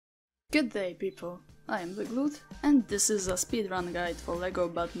Good day people, I am the Glut, and this is a speedrun guide for LEGO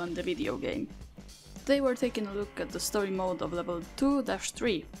Batman the video game. Today we're taking a look at the story mode of level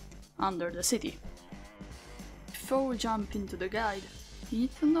 2-3, Under the City. Before we jump into the guide, you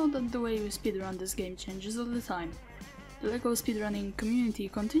need to know that the way we speedrun this game changes all the time. The LEGO speedrunning community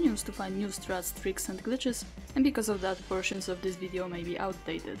continues to find new strats, tricks and glitches, and because of that portions of this video may be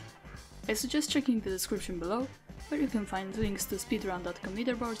outdated. I suggest checking the description below, where you can find links to speedrun.com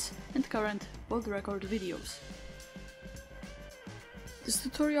leaderboards and current world record videos. This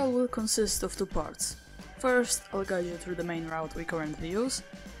tutorial will consist of two parts. First, I'll guide you through the main route we currently use,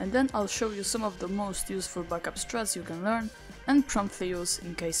 and then I'll show you some of the most useful backup strats you can learn and promptly use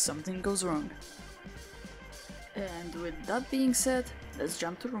in case something goes wrong. And with that being said, let's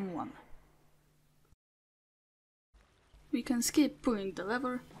jump to room 1. We can skip pulling the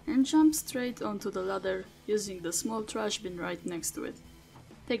lever and jump straight onto the ladder using the small trash bin right next to it.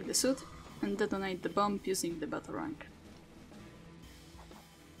 Take the suit and detonate the bomb using the batarang.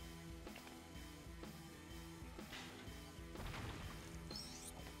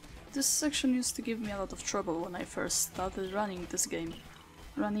 This section used to give me a lot of trouble when I first started running this game.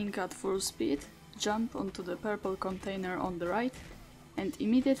 Running at full speed, jump onto the purple container on the right, and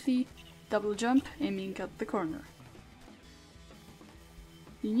immediately double jump aiming at the corner.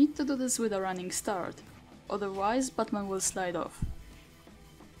 You need to do this with a running start, otherwise Batman will slide off.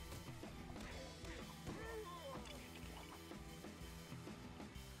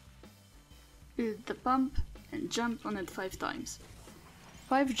 Build the pump and jump on it 5 times.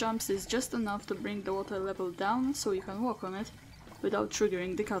 5 jumps is just enough to bring the water level down so you can walk on it without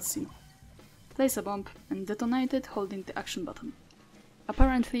triggering the cutscene. Place a bomb and detonate it holding the action button.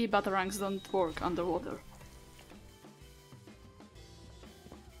 Apparently batarangs don't work underwater.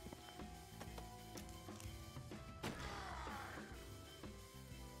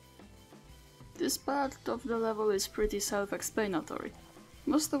 This part of the level is pretty self-explanatory.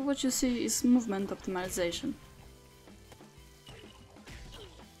 Most of what you see is movement optimization.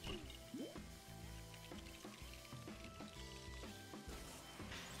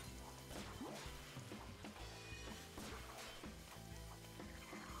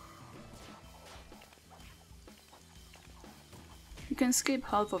 You can skip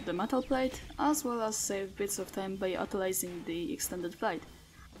half of the metal plate, as well as save bits of time by utilizing the extended flight.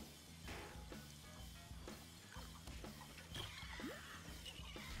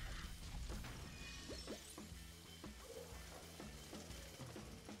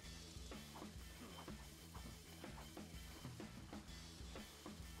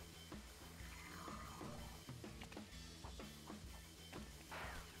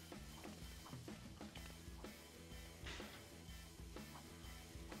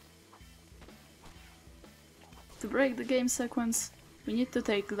 To break the game sequence, we need to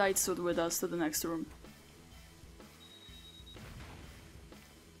take Light Suit with us to the next room.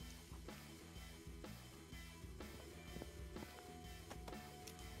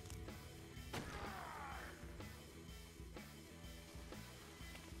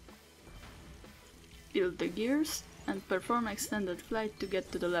 Build the gears and perform extended flight to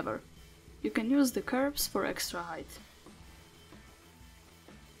get to the lever. You can use the curbs for extra height.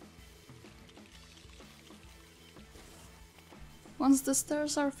 Once the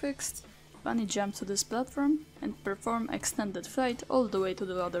stairs are fixed, bunny jump to this platform and perform extended flight all the way to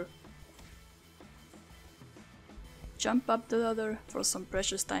the ladder. Jump up the ladder for some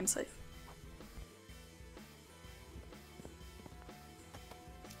precious time save.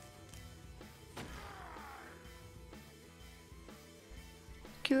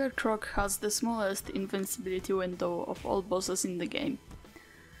 Killer Croc has the smallest invincibility window of all bosses in the game.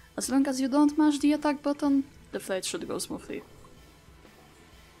 As long as you don't mash the attack button, the flight should go smoothly.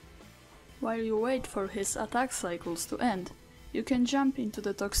 While you wait for his attack cycles to end, you can jump into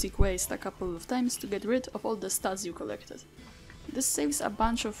the toxic waste a couple of times to get rid of all the stats you collected. This saves a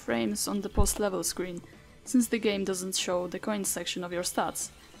bunch of frames on the post-level screen, since the game doesn't show the coins section of your stats.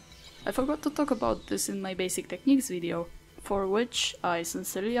 I forgot to talk about this in my basic techniques video, for which I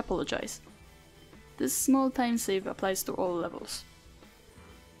sincerely apologize. This small time save applies to all levels.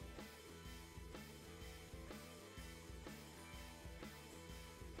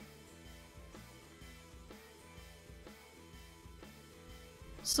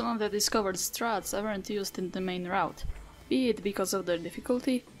 Some of the discovered strats aren't used in the main route, be it because of their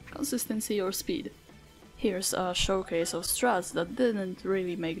difficulty, consistency or speed. Here's a showcase of strats that didn't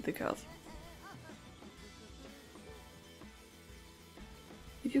really make the cut.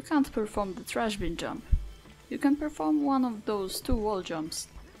 If you can't perform the trash bin jump, you can perform one of those 2 wall jumps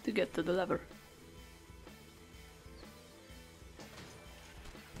to get to the lever.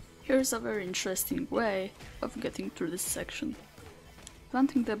 Here's a very interesting way of getting through this section.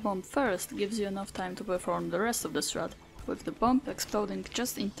 Planting the bomb first gives you enough time to perform the rest of the strat, with the bomb exploding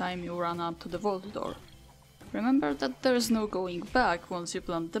just in time you run up to the vault door. Remember that there is no going back once you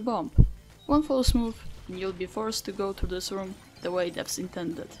plant the bomb. One false move and you'll be forced to go through this room the way devs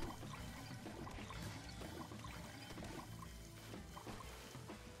intended.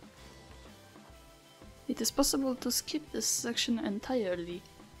 It is possible to skip this section entirely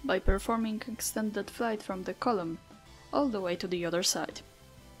by performing extended flight from the column all the way to the other side.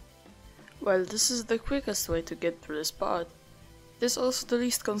 While this is the quickest way to get through this part, it is also the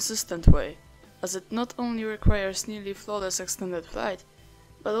least consistent way, as it not only requires nearly flawless extended flight,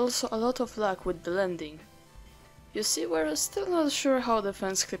 but also a lot of luck with the landing. You see, we're still not sure how the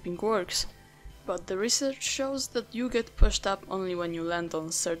fence clipping works, but the research shows that you get pushed up only when you land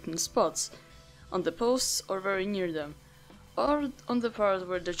on certain spots, on the posts or very near them, or on the part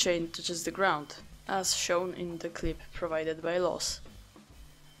where the chain touches the ground, as shown in the clip provided by Loss.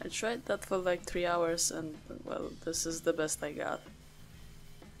 I tried that for like 3 hours and, well, this is the best I got.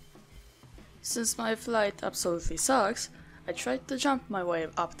 Since my flight absolutely sucks, I tried to jump my way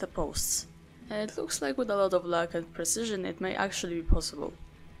up the posts, and it looks like with a lot of luck and precision it may actually be possible.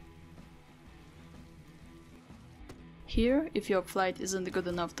 Here, if your flight isn't good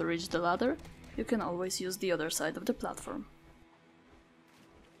enough to reach the ladder, you can always use the other side of the platform.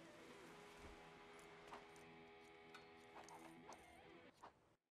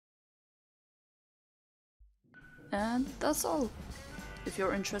 And that's all. If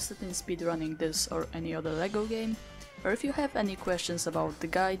you're interested in speedrunning this or any other LEGO game, or if you have any questions about the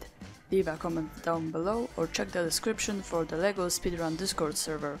guide, leave a comment down below or check the description for the LEGO Speedrun Discord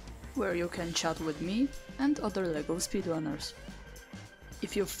server, where you can chat with me and other LEGO speedrunners.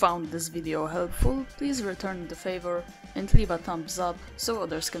 If you found this video helpful, please return the favor and leave a thumbs up so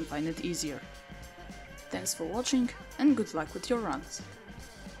others can find it easier. Thanks for watching and good luck with your runs.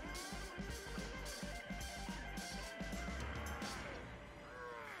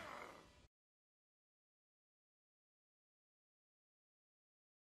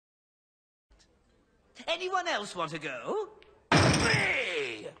 Anyone else want to go?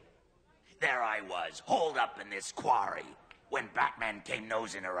 Me! There I was, holed up in this quarry. When Batman came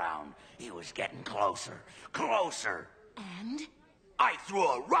nosing around, he was getting closer, closer. And? I threw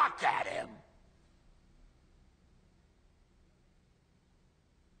a rock at him.